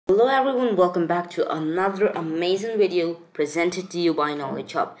Hello everyone, welcome back to another amazing video presented to you by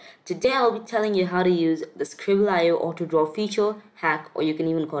Knowledge Hub. Today I'll be telling you how to use the Scribble.io auto draw feature, hack, or you can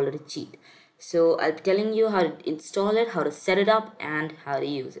even call it a cheat. So I'll be telling you how to install it, how to set it up, and how to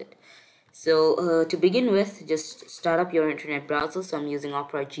use it. So to begin with, just start up your internet browser. So I'm using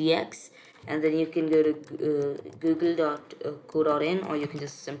Opera GX, and then you can go to google.co.in, or you can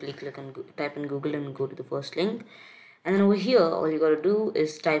just simply type in Google and go to the first link. And then over here, all you gotta do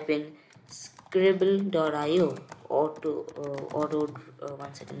is type in Scribble.io draw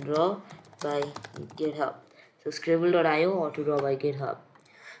by GitHub. So Scribble.io auto draw by GitHub.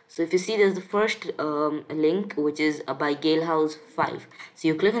 So if you see, there's the first link, which is by Galehouse 5. So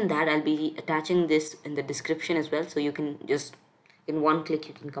you click on that. I'll be attaching this in the description as well, so you can just in one click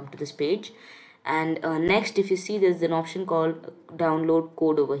you can come to this page. And next, if you see, there's an option called download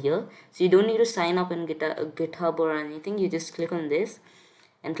code over here. So you don't need to sign up in GitHub or anything. You just click on this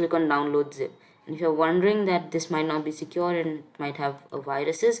and click on download zip. And if you're wondering that this might not be secure and it might have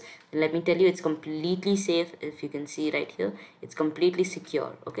viruses, let me tell you, it's completely safe. If you can see right here, it's completely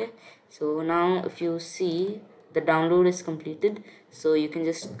secure. Okay, so now if you see, the download is completed, so you can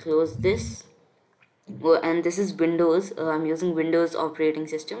just close this. And this is Windows. I'm using Windows operating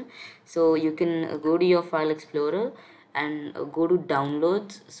system, so you can go to your file explorer and go to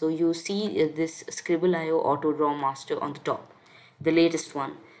downloads. So you see this Scribble.io auto draw master on the top, the latest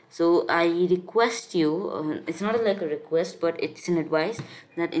one. So I request you, it's not like a request, but it's an advice,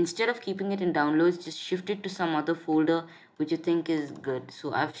 that instead of keeping it in downloads, just shift it to some other folder which you think is good.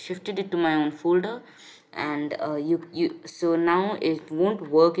 So I've shifted it to my own folder, and so now it won't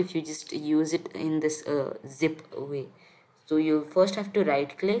work if you just use it in this zip way. So you first have to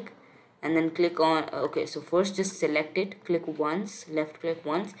right click and then click on okay, so first just select it, click once, left click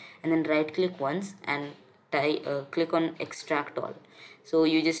once, and then right click once, and click on extract all. So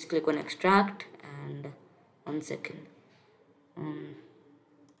you just click on extract, and 1 second.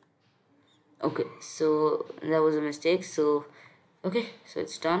 Okay, so that was a mistake. So okay, so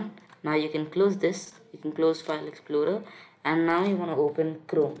it's done. Now you can close this, you can close file explorer, and now you want to open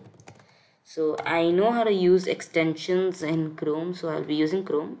Chrome. So I know how to use extensions in Chrome, so I'll be using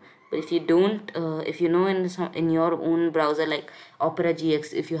Chrome. But if you don't, if you know in your own browser like Opera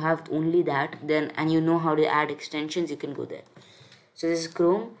GX, if you have only that, then and you know how to add extensions, you can go there. So this is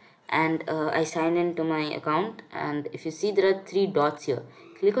Chrome, and I signed into my account, and if you see, there are 3 dots here.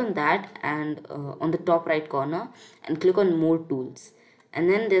 Click on that, and on the top right corner, and click on more tools, and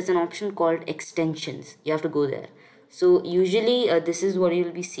then there's an option called extensions. You have to go there. So usually this is what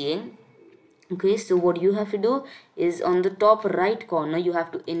you'll be seeing. Okay, so what you have to do is on the top right corner, you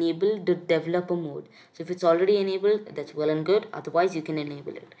have to enable the developer mode. So if it's already enabled, that's well and good. Otherwise, you can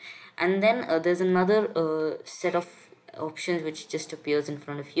enable it. And then there's another set of options which just appears in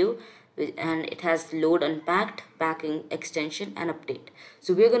front of you, and it has load unpacked, packing, extension, and update.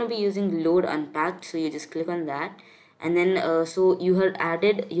 So we're going to be using load unpacked, so you just click on that, and then so you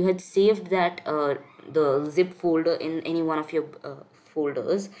had saved that the zip folder in any one of your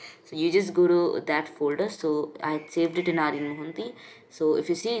folders. So you just go to that folder. So I saved it in Aryan Mohanty. So if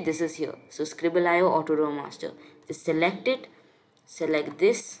you see, this is here. So Scribble.io auto draw master, just select it, select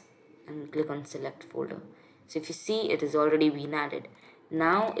this, and click on select folder. So if you see, it has already been added.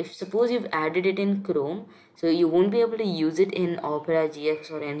 Now if suppose you've added it in Chrome, so you won't be able to use it in Opera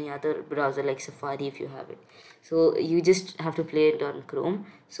GX or any other browser like Safari if you have it. So you just have to play it on Chrome.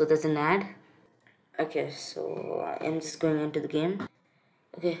 So there's an ad. Okay, so I'm just going into the game.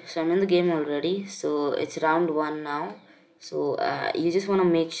 Okay, so I'm in the game already. So it's round 1 now. So you just want to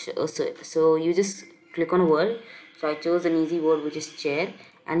make sure, so you just click on a word. So I chose an easy word, which is chair,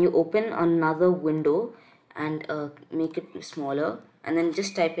 and you open another window and make it smaller, and then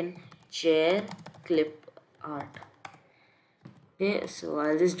just type in chair clip art. Okay, so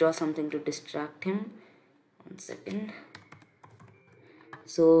I'll just draw something to distract him. 1 second.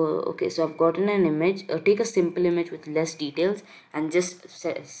 So okay, so I've gotten an image. Take a simple image with less details and just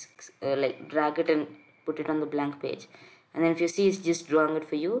like drag it and put it on the blank page, and then if you see, it's just drawing it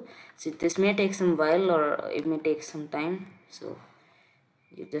for you. So this may take some while, or it may take some time, so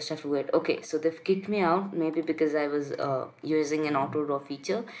you just have to wait. Okay, so they've kicked me out, maybe because I was using an auto draw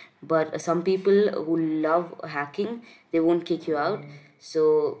feature, but some people who love hacking, they won't kick you out.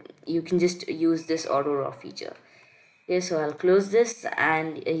 So you can just use this auto draw feature. Okay, so I'll close this,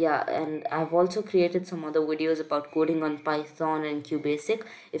 and yeah, and I've also created some other videos about coding on Python and QBasic.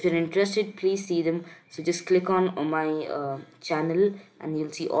 If you're interested, please see them. So just click on my channel, and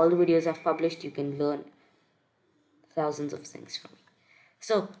you'll see all the videos I've published. You can learn thousands of things from me.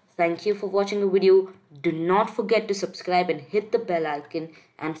 So thank you for watching the video. Do not forget to subscribe and hit the bell icon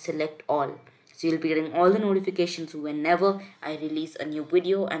and select all. So you'll be getting all the notifications whenever I release a new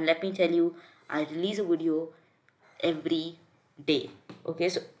video. And let me tell you, I release a video every day. Okay,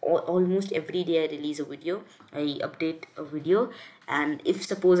 so almost every day I release a video. I update a video, and if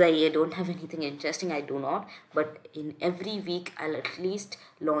suppose I don't have anything interesting, I do not, but in every week I'll at least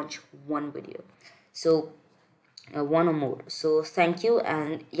launch one video. So one or more. So thank you,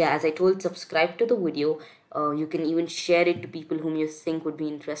 and yeah, as I told, subscribe to the video. You can even share it to people whom you think would be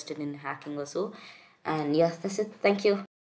interested in hacking or so. And yeah, that's it. Thank you.